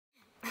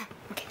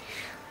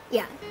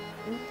Yeah,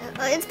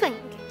 it's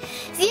playing.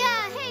 So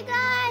yeah, hey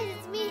guys,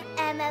 it's me,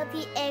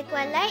 MLP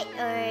Equalite,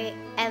 or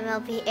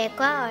MLP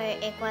Equa,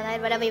 or Equalite,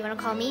 whatever you want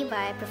to call me, but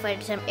I prefer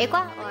the term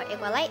Equa or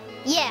Equalite.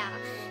 Yeah.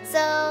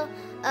 So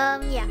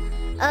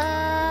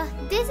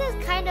this is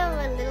kind of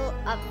a little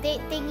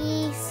update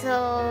thingy,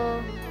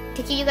 so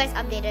to keep you guys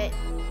updated.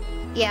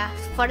 Yeah,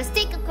 for the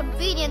sake of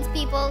convenience,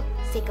 people.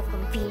 Sake of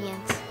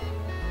convenience.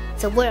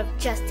 It's a word of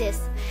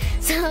justice.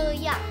 So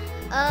yeah,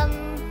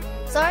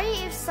 sorry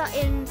if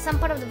in some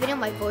part of the video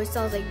my voice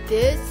sounds like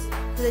this,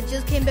 because I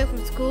just came back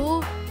from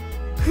school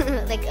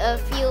like a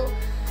few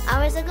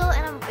hours ago,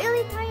 and I'm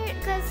really tired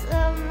because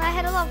I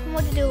had a lot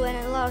more to do and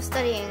a lot of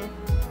studying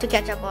to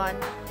catch up on.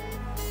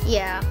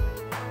 Yeah.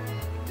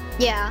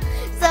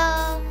 So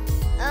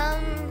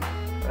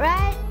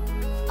right.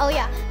 Oh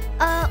yeah.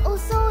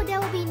 Also, there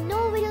will be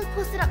no videos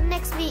posted up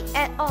next week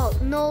at all.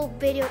 No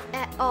videos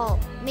at all.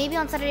 Maybe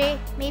on Saturday,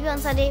 maybe on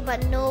Sunday,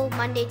 but no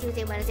Monday,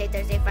 Tuesday, Wednesday,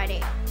 Thursday,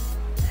 Friday.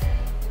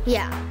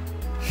 Yeah,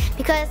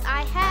 because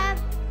I have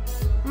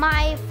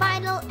my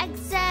final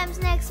exams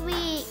next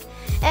week,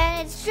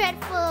 and it's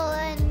dreadful,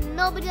 and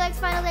nobody likes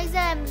final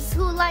exams.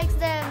 Who likes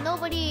them?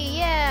 Nobody.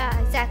 Yeah,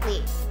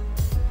 exactly.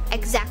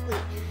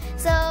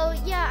 So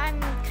yeah, I'm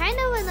kind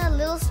of in a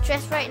little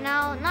stress right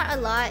now. Not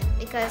a lot,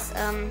 because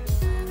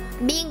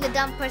being the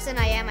dumb person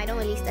I am, I don't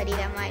really study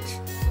that much.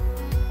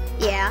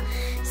 Yeah.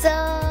 So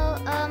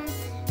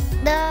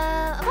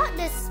about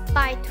this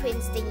Spy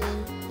Twins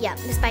thingy. Yeah,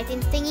 the Spy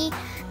Twins thingy.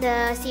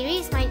 The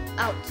series my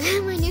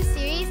new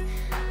series.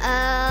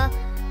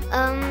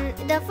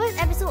 The first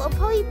episode will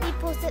probably be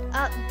posted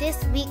up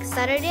this week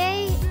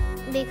Saturday,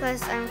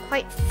 because I'm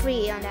quite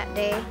free on that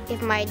day.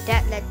 If my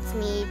dad lets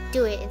me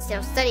do it instead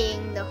of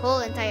studying the whole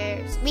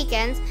entire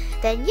weekends,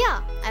 then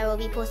yeah, I will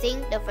be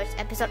posting the first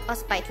episode of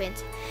Spy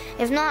Twins.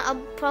 If not,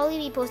 I'll probably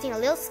be posting a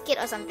little skit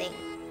or something.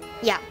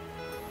 Yeah.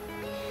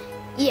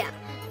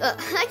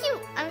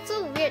 I'm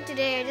so weird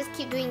today. I just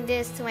keep doing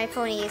this to my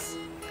ponies.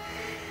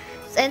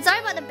 And sorry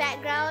about the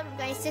background.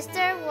 My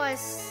sister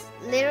was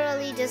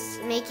literally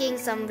just making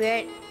some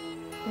weird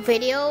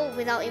video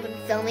without even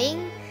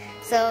filming.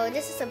 So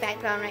this is the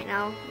background right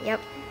now.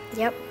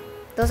 Yep.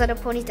 Those are the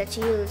ponies that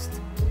she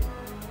used.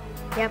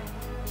 Yep.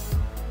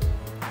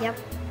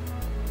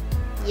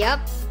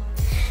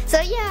 So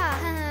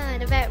yeah,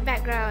 the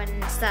background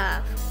and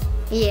stuff.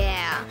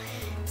 Yeah.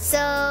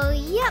 So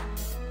yep.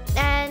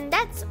 And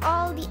that's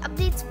all the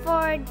updates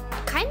for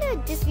kind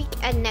of this week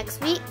and next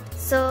week.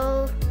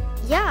 So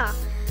yeah,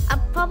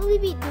 I'll probably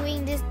be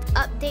doing this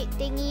update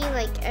thingy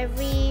like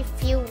every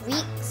few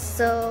weeks.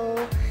 So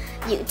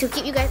to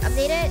keep you guys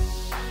updated.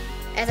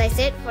 As I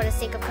said, for the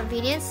sake of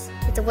convenience,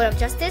 it's a word of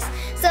justice.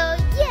 So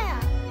yeah.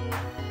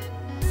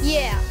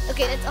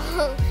 Okay, that's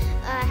all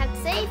I have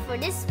to say for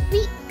this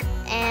week,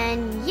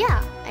 and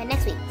yeah, and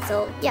next week.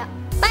 So yeah,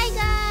 bye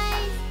guys.